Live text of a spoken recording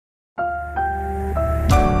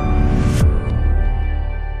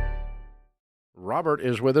Robert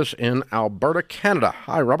is with us in Alberta, Canada.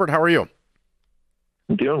 Hi, Robert. How are you?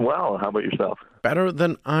 I'm doing well. How about yourself? Better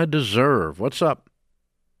than I deserve. What's up?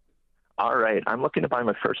 All right. I'm looking to buy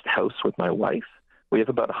my first house with my wife. We have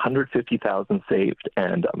about $150,000 saved,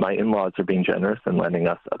 and my in-laws are being generous and lending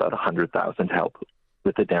us about $100,000 to help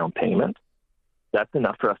with the down payment. That's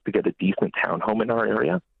enough for us to get a decent townhome in our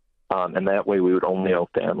area, and that way we would only owe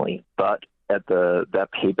family. But at that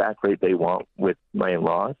payback rate they want with my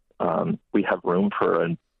in-laws, we have room for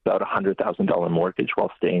about $100,000 mortgage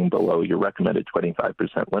while staying below your recommended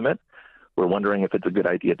 25% limit. We're wondering if it's a good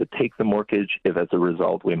idea to take the mortgage, if as a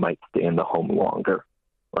result we might stay in the home longer.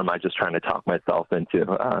 Or am I just trying to talk myself into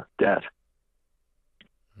debt?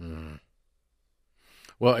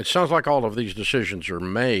 Well, it sounds like all of these decisions are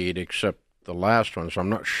made except the last one, so I'm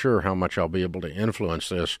not sure how much I'll be able to influence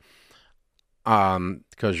this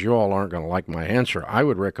because you all aren't going to like my answer. I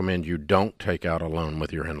would recommend you don't take out a loan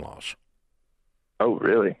with your in-laws. Oh,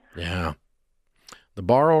 really? Yeah. The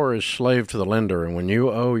borrower is slave to the lender, and when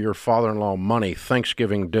you owe your father-in-law money,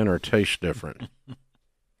 Thanksgiving dinner tastes different.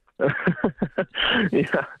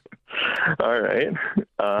 Yeah. All right.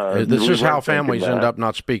 This is how families end up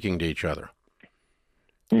not speaking to each other.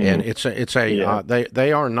 And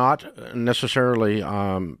they are not necessarily,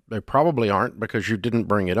 they probably aren't because you didn't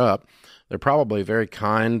bring it up. They're probably very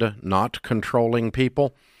kind, not controlling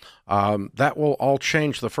people. That will all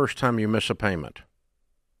change the first time you miss a payment.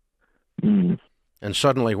 And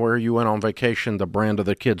suddenly where you went on vacation, the brand of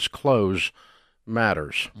the kids' clothes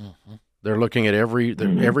matters. Mm-hmm. They're looking at every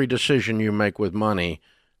decision you make with money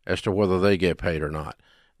as to whether they get paid or not.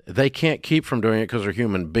 They can't keep from doing it because they're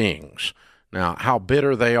human beings. Now, how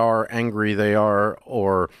bitter they are, angry they are,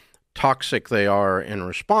 or toxic they are in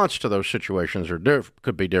response to those situations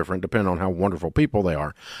could be different depending on how wonderful people they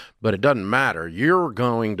are. But it doesn't matter. You're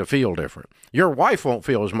going to feel different. Your wife won't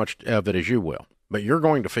feel as much of it as you will, but you're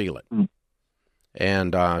going to feel it.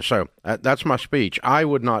 And so that's my speech. I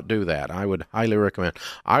would not do that. I would highly recommend.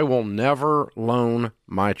 I will never loan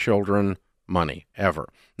my children money, ever.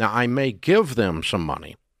 Now, I may give them some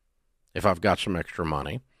money if I've got some extra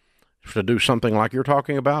money. To do something like you're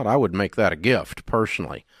talking about, I would make that a gift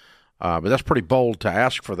personally. But that's pretty bold to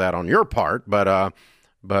ask for that on your part. But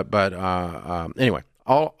anyway,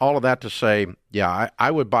 all of that to say, yeah,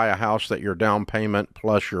 I would buy a house that your down payment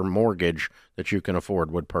plus your mortgage that you can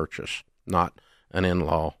afford would purchase, not an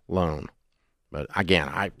in-law loan. But again,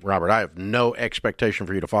 Robert, I have no expectation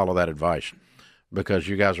for you to follow that advice because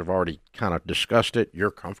you guys have already kind of discussed it.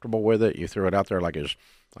 You're comfortable with it. You threw it out there like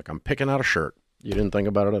I'm picking out a shirt. You didn't think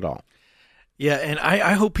about it at all. Yeah, and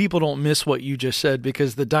I hope people don't miss what you just said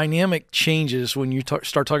because the dynamic changes when you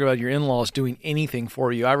start talking about your in-laws doing anything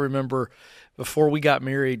for you. I remember before we got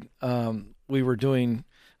married, we were doing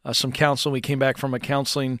some counseling. We came back from a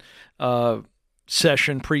counseling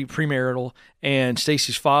session, premarital, and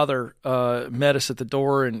Stacy's father met us at the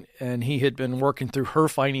door, and he had been working through her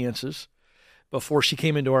finances before she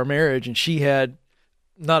came into our marriage, and she had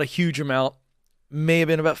not a huge amount, may have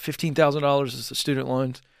been about $15,000 as the student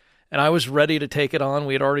loans, and I was ready to take it on.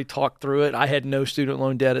 We had already talked through it. I had no student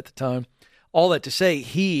loan debt at the time. All that to say,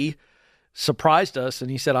 he surprised us, and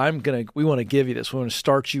he said, we want to give you this. We want to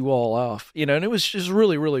start you all off. And it was just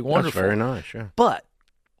really, really wonderful. That's very nice, yeah. But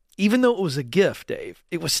even though it was a gift, Dave,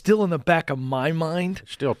 it was still in the back of my mind. It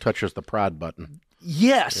still touches the pride button.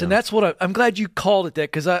 Yes, yeah. And that's what I'm glad you called it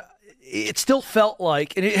that because it still felt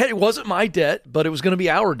like, and it wasn't my debt, but it was going to be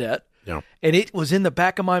our debt. Yeah. And it was in the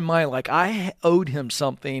back of my mind like I owed him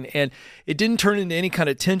something, and it didn't turn into any kind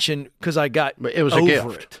of tension because I got it was over a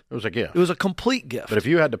gift. It. It was a gift. It was a complete gift. But if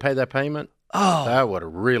you had to pay that payment, that would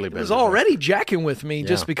have really been. It was already jacking with me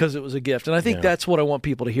just because it was a gift, and I think that's what I want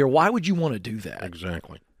people to hear. Why would you want to do that?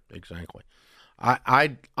 Exactly.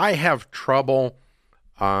 I have trouble,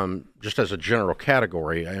 just as a general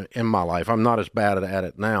category in my life. I'm not as bad at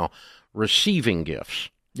it now. Receiving gifts.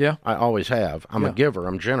 Yeah, I always have. I'm a giver.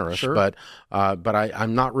 I'm generous, sure. but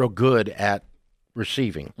I'm not real good at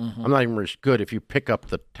receiving. Mm-hmm. I'm not even good if you pick up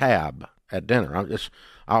the tab at dinner.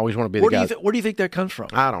 I always want to be the guy. Where do you think that comes from?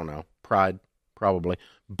 I don't know. Pride, probably.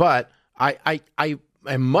 But I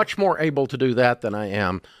am much more able to do that than I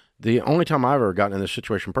am. The only time I've ever gotten in this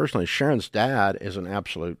situation personally, Sharon's dad is an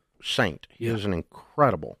absolute saint. He is an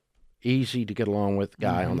incredible, easy to get along with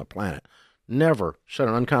guy on the planet. Never said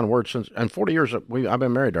an unkind word since, and 40 years I've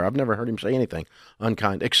been married to her. I've never heard him say anything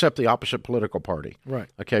unkind, except the opposite political party. Right.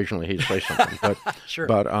 Occasionally he'd say something, but sure.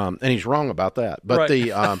 But and he's wrong about that. But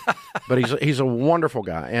right. But he's a wonderful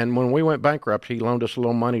guy. And when we went bankrupt, he loaned us a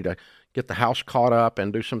little money to get the house caught up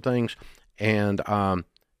and do some things. And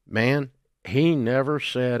man, he never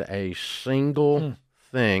said a single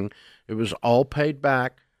thing It was all paid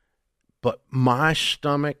back, but my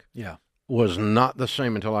stomach Yeah. was not the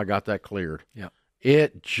same until I got that cleared. Yeah. You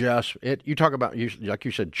talk about, like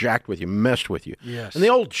you said, jacked with you, messed with you. Yes. And the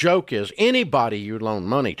old joke is anybody you loan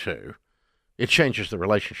money to, it changes the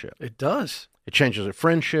relationship. It does. It changes a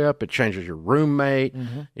friendship. It changes your roommate.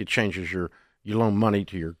 Mm-hmm. It changes you loan money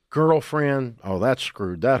to your girlfriend. Oh, that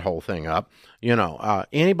screwed that whole thing up.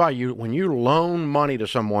 When you loan money to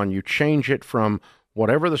someone, you change it from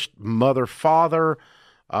whatever the mother-father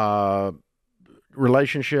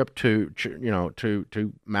relationship to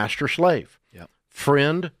master-slave. Yep.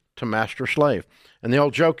 Friend to master-slave. And the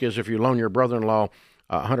old joke is if you loan your brother-in-law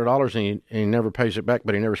 $100 and he never pays it back,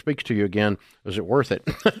 but he never speaks to you again, is it worth it?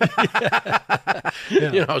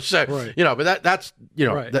 Yeah. Right. But that's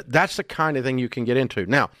Right. that's the kind of thing you can get into.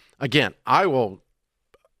 Now, again, I will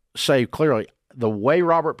say clearly, the way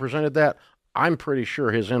Robert presented that, I'm pretty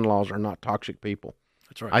sure his in-laws are not toxic people.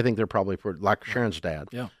 That's right. I think they're probably like Sharon's dad.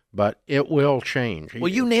 Yeah. But it will change. Well,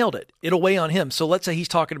 you nailed it. It'll weigh on him. So let's say he's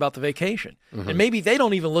talking about the vacation, and maybe they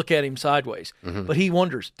don't even look at him sideways, but he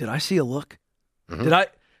wonders, did I see a look? Did I?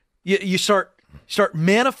 You start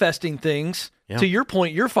manifesting things. Yeah. To your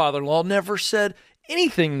point, your father-in-law never said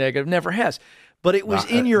anything negative, never has, but it was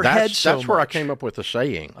in your head so That's where I much. came up with the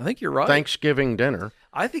saying. I think you're right. Thanksgiving dinner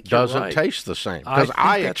I think you're doesn't right. taste the same I because think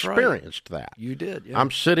I that's right. experienced that. You did. Yeah.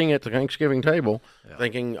 I'm sitting at the Thanksgiving table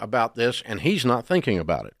thinking about this, and he's not thinking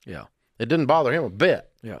about it. Yeah. It didn't bother him a bit,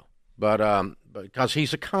 Yeah. but because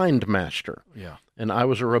he's a kind master, Yeah. and I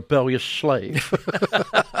was a rebellious slave.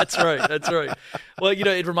 That's right. That's right. Well,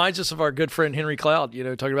 it reminds us of our good friend Henry Cloud,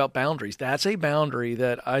 talking about boundaries. That's a boundary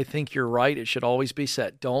that I think you're right. It should always be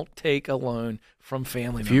set. Don't take a loan from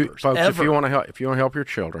family members. Folks, ever. if you want to help your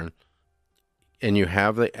children, and you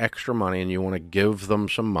have the extra money, and you want to give them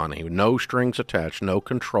some money, no strings attached, no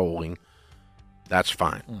controlling, that's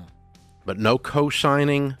fine. But no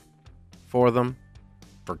co-signing for them.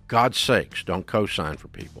 For God's sakes, don't co-sign for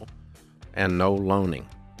people, and no loaning.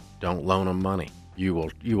 Don't loan them money. You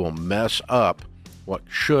will mess up what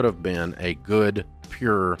should have been a good,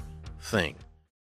 pure thing.